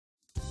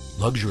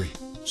Luxury.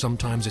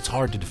 Sometimes it's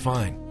hard to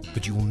define,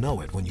 but you will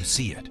know it when you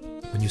see it.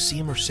 When you see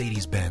a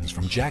Mercedes-Benz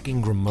from Jack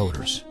Ingram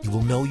Motors, you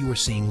will know you are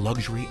seeing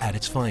luxury at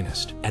its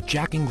finest. At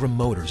Jack Ingram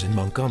Motors in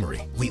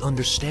Montgomery, we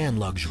understand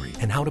luxury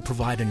and how to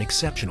provide an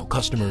exceptional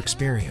customer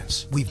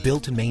experience. We've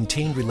built and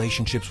maintained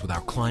relationships with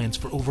our clients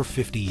for over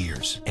 50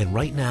 years. And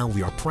right now,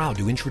 we are proud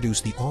to introduce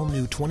the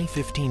all-new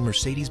 2015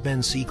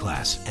 Mercedes-Benz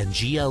C-Class and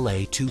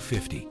GLA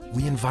 250.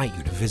 We invite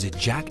you to visit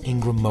Jack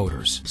Ingram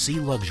Motors.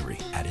 See luxury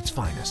at its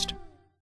finest.